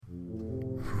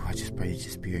I just pray that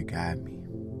your spirit guide me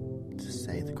to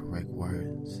say the correct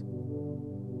words,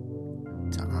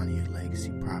 to honor your legacy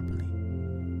properly,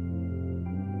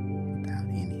 without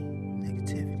any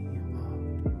negativity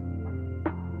involved.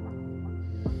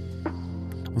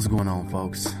 What's going on,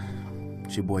 folks?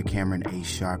 It's your boy Cameron A.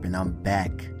 Sharpe, and I'm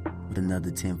back with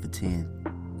another 10 for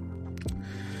 10.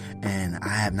 And I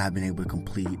have not been able to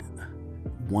complete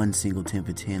one single 10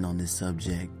 for 10 on this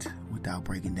subject without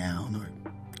breaking down or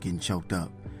getting choked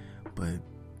up. But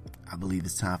I believe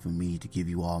it's time for me to give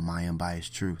you all my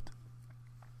unbiased truth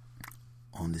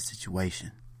on this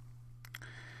situation.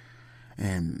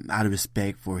 And out of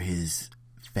respect for his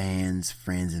fans,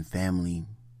 friends, and family,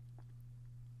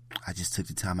 I just took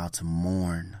the time out to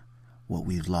mourn what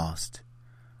we've lost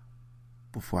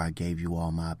before I gave you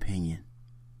all my opinion.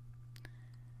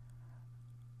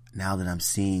 Now that I'm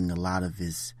seeing a lot of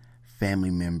his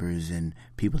family members and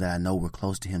people that I know were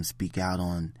close to him speak out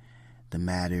on the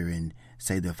matter and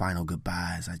say their final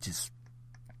goodbyes, I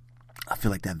feel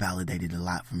like that validated a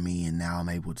lot for me, and now I'm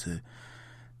able to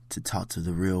talk to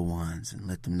the real ones and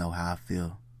let them know how I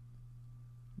feel.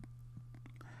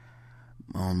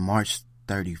 On March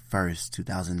 31st,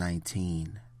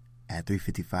 2019, at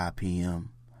 3:55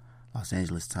 p.m. Los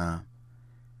Angeles time,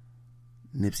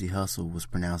 Nipsey Hussle was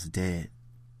pronounced dead.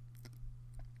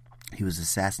 He was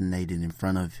assassinated in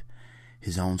front of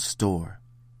his own store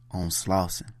on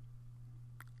Slauson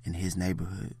in his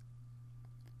neighborhood.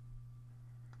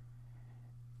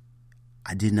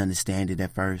 I didn't understand it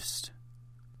at first.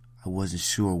 I wasn't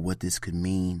sure what this could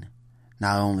mean,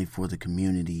 not only for the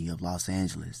community of Los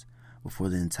Angeles, but for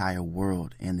the entire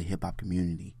world and the hip-hop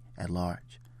community at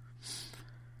large.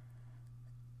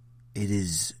 It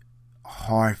is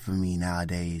hard for me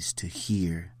nowadays to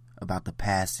hear about the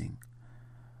passing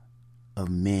of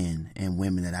men and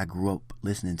women that I grew up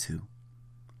listening to.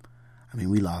 I mean,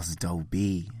 we lost Doe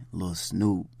B, Lil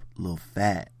Snoop, Lil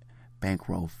Fat,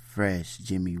 Bankroll Fresh,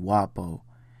 Jimmy Wapo,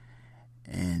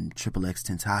 and Triple X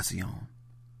Tentacion.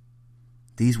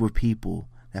 These were people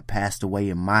that passed away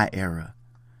in my era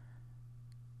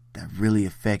that really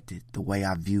affected the way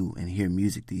I view and hear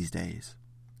music these days.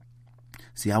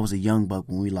 See, I was a young buck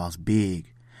when we lost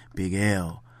Big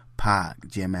L, Pac,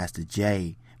 Jam Master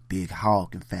Jay, Big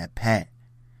Hawk, and Fat Pat.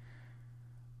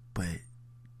 But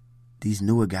these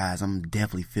newer guys, I'm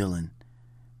definitely feeling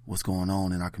what's going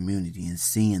on in our community and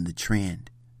seeing the trend.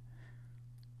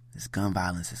 This gun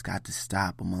violence has got to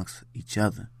stop amongst each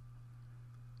other.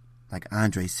 Like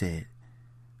Andre said,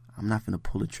 I'm not finna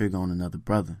pull the trigger on another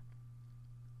brother.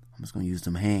 I'm just gonna use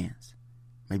them hands.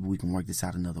 Maybe we can work this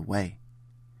out another way.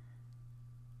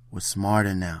 We're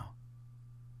smarter now.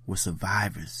 We're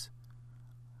survivors.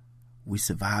 We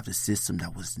survived a system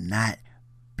that was not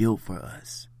built for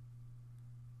us.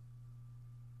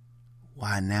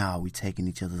 Why now are we taking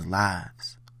each other's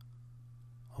lives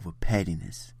over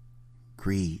pettiness,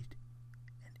 greed,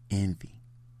 and envy?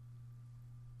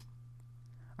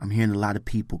 I'm hearing a lot of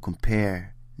people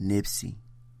compare Nipsey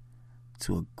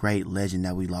to a great legend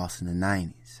that we lost in the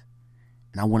 90s.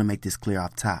 And I want to make this clear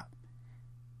off top.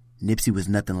 Nipsey was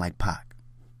nothing like Pac.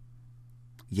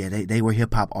 Yeah, they were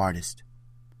hip-hop artists.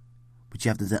 But you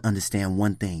have to understand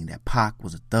one thing, that Pac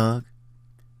was a thug,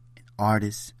 an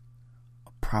artist,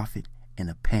 a prophet, and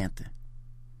a panther.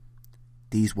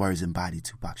 These words embody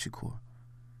Tupac Shakur.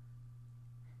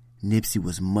 Nipsey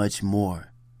was much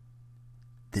more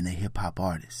than a hip-hop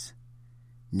artist.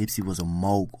 Nipsey was a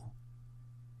mogul.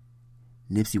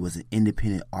 Nipsey was an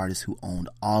independent artist who owned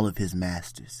all of his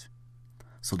masters.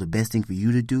 So the best thing for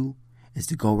you to do is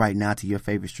to go right now to your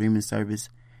favorite streaming service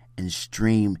and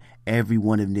stream every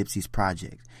one of Nipsey's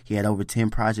projects. He had over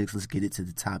 10 projects. Let's get it to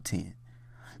the top 10.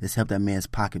 Let's help that man's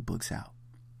pocketbooks out.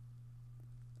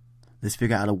 Let's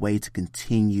figure out a way to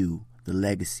continue the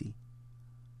legacy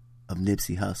of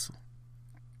Nipsey Hussle.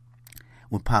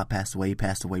 When Pop passed away, he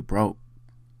passed away broke.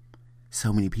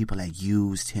 So many people that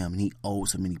used him, and he owed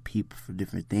so many people for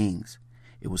different things.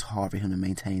 It was hard for him to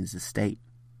maintain his estate.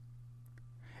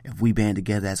 If we band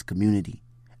together as a community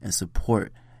and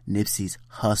support Nipsey's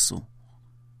hustle,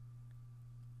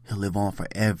 he'll live on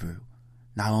forever,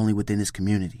 not only within his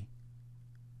community,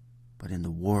 but in the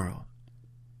world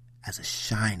as a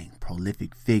shining,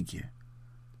 prolific figure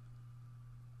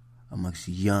amongst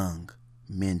young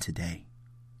men today.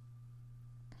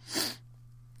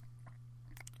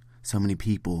 So many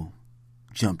people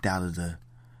jumped out of the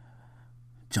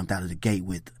gate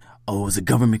with, oh, it was a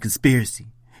government conspiracy.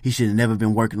 He should have never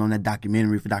been working on that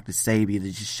documentary for Dr. Sabia.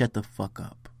 To just shut the fuck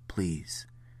up, please.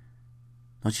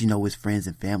 Don't you know his friends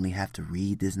and family have to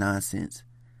read this nonsense?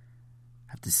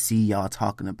 Have to see y'all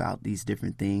talking about these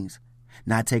different things?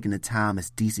 not taking the time as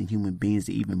decent human beings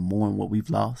to even mourn what we've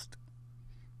lost?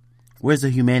 Where's the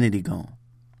humanity gone?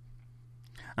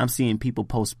 I'm seeing people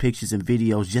post pictures and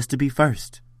videos just to be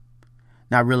first,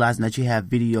 not realizing that you have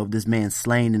video of this man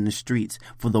slain in the streets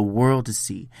for the world to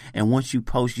see. And once you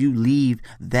post, you leave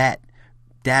that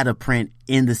data print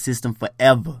in the system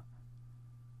forever.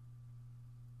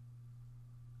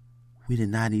 We did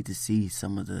not need to see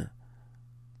some of the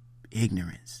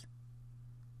ignorance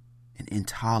and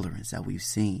intolerance that we've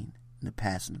seen in the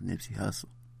passing of Nipsey Hussle.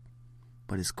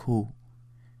 But it's cool.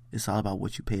 It's all about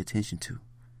what you pay attention to.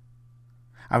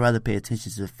 I'd rather pay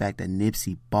attention to the fact that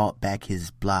Nipsey bought back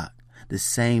his block, the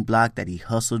same block that he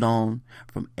hustled on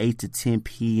from 8 to 10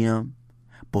 p.m.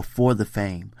 before the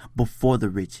fame, before the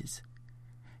riches.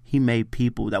 He made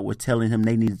people that were telling him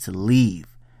they needed to leave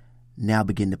now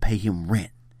begin to pay him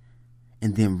rent,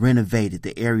 and then renovated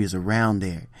the areas around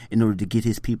there in order to get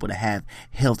his people to have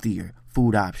healthier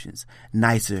food options,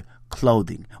 nicer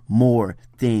clothing, more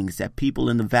things that people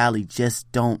in the valley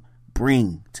just don't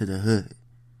bring to the hood.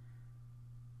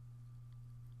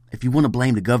 If you want to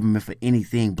blame the government for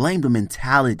anything, blame the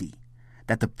mentality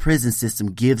that the prison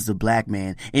system gives the black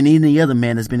man and any other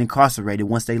man that's been incarcerated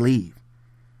once they leave.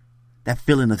 That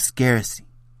feeling of scarcity,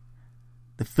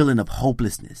 the feeling of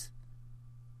hopelessness.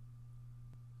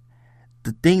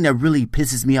 The thing that really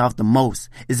pisses me off the most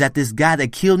is that this guy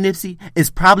that killed Nipsey is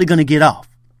probably going to get off.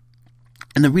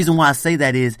 And the reason why I say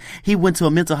that is he went to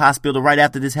a mental hospital right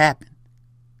after this happened.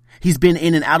 He's been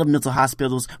in and out of mental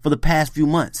hospitals for the past few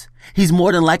months. He's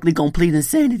more than likely going to plead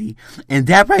insanity. And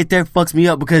that right there fucks me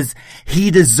up because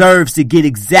he deserves to get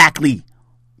exactly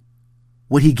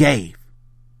what he gave.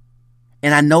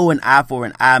 And I know an eye for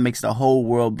an eye makes the whole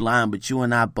world blind, but you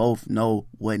and I both know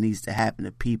what needs to happen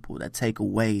to people that take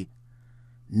away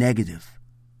negative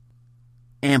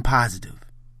and positive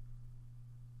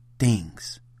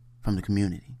things from the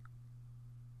community.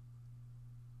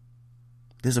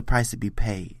 There's a price to be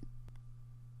paid.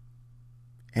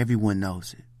 Everyone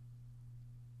knows it.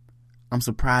 I'm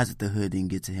surprised that the hood didn't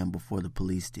get to him before the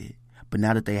police did. But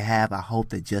now that they have, I hope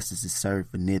that justice is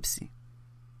served for Nipsey.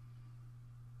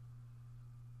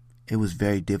 It was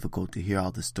very difficult to hear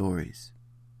all the stories,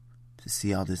 to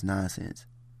see all this nonsense.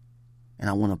 And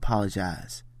I want to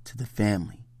apologize to the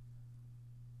family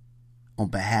on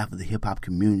behalf of the hip-hop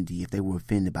community if they were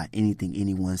offended by anything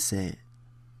anyone said.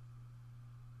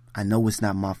 I know it's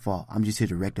not my fault. I'm just here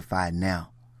to rectify it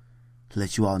now, to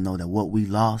let you all know that what we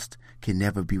lost can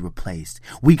never be replaced.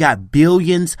 We got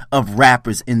billions of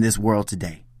rappers in this world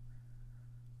today,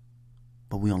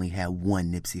 but we only had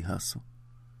one Nipsey Hussle.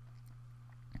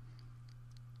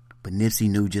 But Nipsey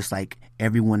knew, just like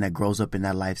everyone that grows up in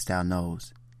that lifestyle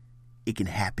knows, it can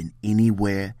happen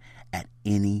anywhere at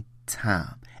any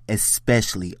time,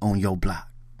 especially on your block.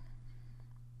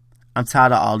 I'm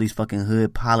tired of all these fucking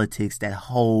hood politics that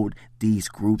hold these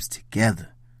groups together.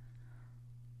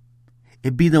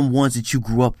 It be them ones that you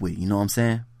grew up with, you know what I'm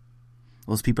saying?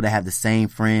 Those people that have the same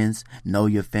friends, know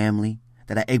your family,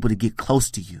 that are able to get close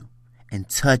to you and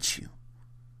touch you.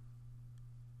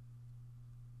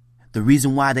 The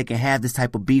reason why they can have this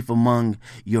type of beef among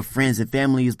your friends and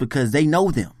family is because they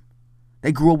know them.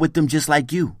 They grew up with them just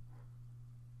like you.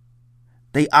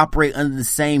 They operate under the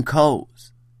same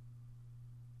codes.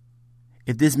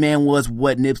 If this man was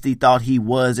what Nipsey thought he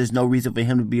was, there's no reason for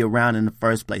him to be around in the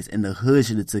first place. And the hood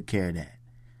should have took care of that.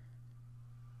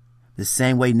 The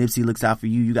same way Nipsey looks out for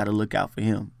you, you got to look out for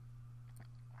him.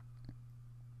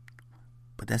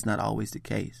 But that's not always the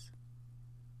case.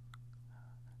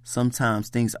 Sometimes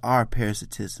things are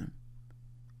parasitism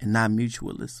and not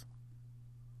mutualism.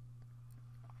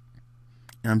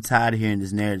 And I'm tired of hearing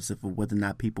this narrative of whether or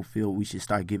not people feel we should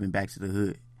start giving back to the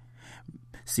hood.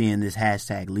 Seeing this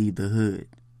hashtag, leave the hood.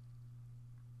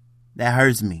 That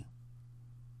hurts me.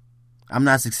 I'm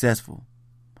not successful.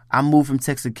 I moved from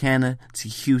Texarkana to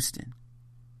Houston.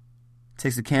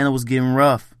 Texarkana was getting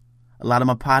rough. A lot of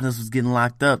my partners was getting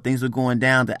locked up. Things were going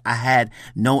down that I had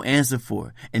no answer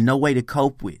for and no way to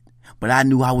cope with. But I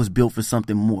knew I was built for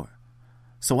something more.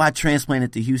 So I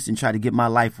transplanted to Houston, try to get my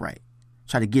life right.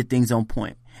 Try to get things on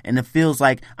point. And it feels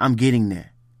like I'm getting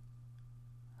there.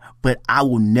 But I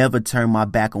will never turn my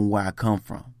back on where I come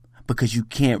from, because you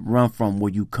can't run from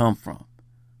where you come from.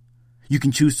 You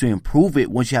can choose to improve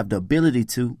it once you have the ability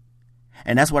to.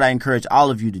 And that's what I encourage all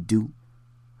of you to do.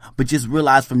 But just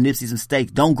realize from Nipsey's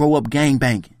mistakes, don't grow up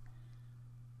gangbanging.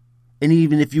 And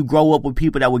even if you grow up with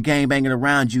people that were gangbanging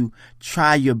around you,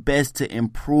 try your best to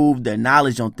improve their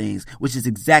knowledge on things, which is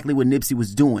exactly what Nipsey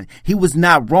was doing. He was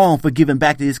not wrong for giving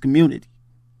back to his community.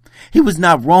 He was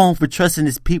not wrong for trusting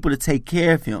his people to take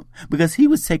care of him, because he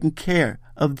was taking care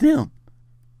of them.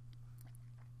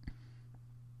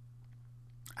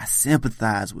 I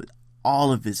sympathize with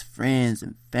all of his friends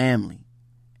and family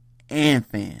and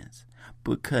fans,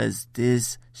 because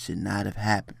this should not have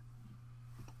happened.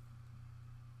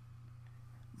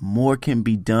 More can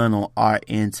be done on our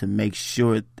end to make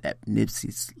sure that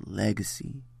Nipsey's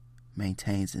legacy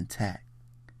maintains intact.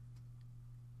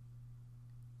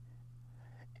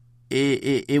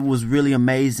 It was really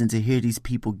amazing to hear these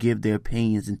people give their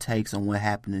opinions and takes on what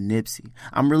happened to Nipsey.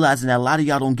 I'm realizing that a lot of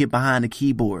y'all don't get behind the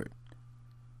keyboard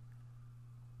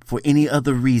for any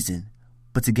other reason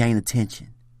but to gain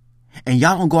attention. And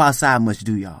y'all don't go outside much,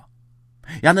 do y'all?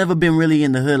 Y'all never been really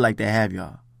in the hood like that, have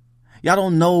y'all? Y'all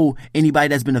don't know anybody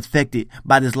that's been affected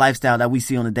by this lifestyle that we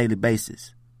see on a daily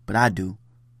basis. But I do.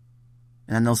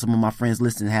 And I know some of my friends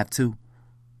listening have too.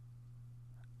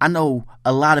 I know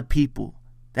a lot of people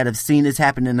that have seen this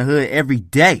happen in the hood every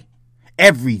day.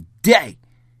 Every day.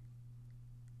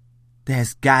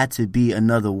 There's got to be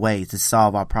another way to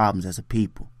solve our problems as a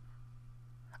people.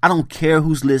 I don't care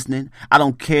who's listening. I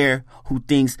don't care who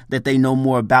thinks that they know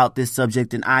more about this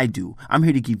subject than I do. I'm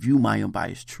here to give you my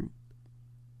unbiased truth.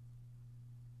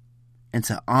 And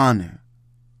to honor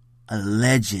a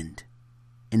legend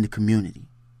in the community.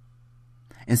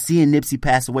 And seeing Nipsey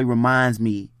pass away reminds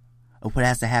me of what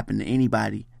has to happen to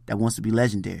anybody that wants to be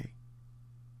legendary.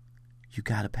 You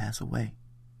gotta pass away.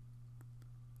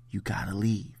 You gotta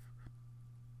leave.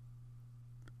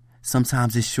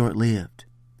 Sometimes it's short-lived.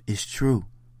 It's true.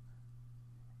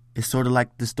 It's sort of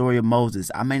like the story of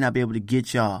Moses. I may not be able to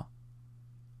get y'all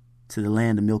to the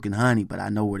land of milk and honey, but I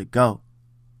know where to go.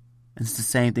 And it's the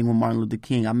same thing with Martin Luther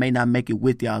King. I may not make it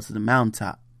with y'all to the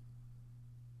mountaintop,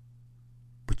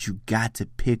 but you got to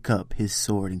pick up his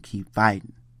sword and keep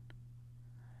fighting.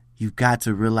 You've got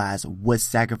to realize what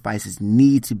sacrifices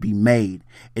need to be made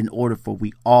in order for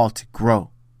we all to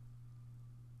grow.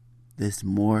 There's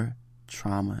more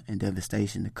trauma and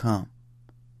devastation to come.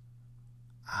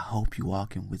 I hope you all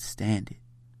can withstand it.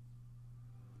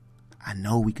 I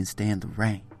know we can stand the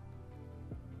rain.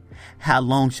 How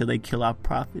long shall they kill our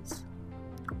prophets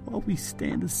while we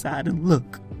stand aside and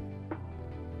look?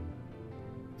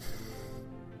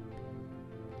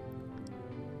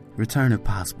 Return if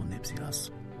possible, Nipsey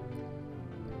Hussle.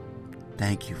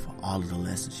 Thank you for all of the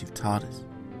lessons you've taught us.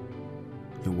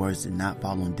 Your words did not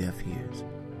fall on deaf ears.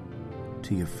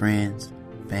 To your friends,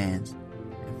 fans,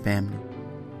 and family,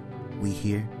 we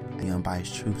here at The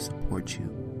Unbiased Truth support you.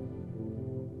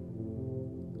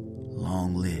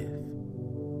 Long live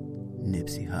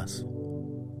Nipsey Hussle.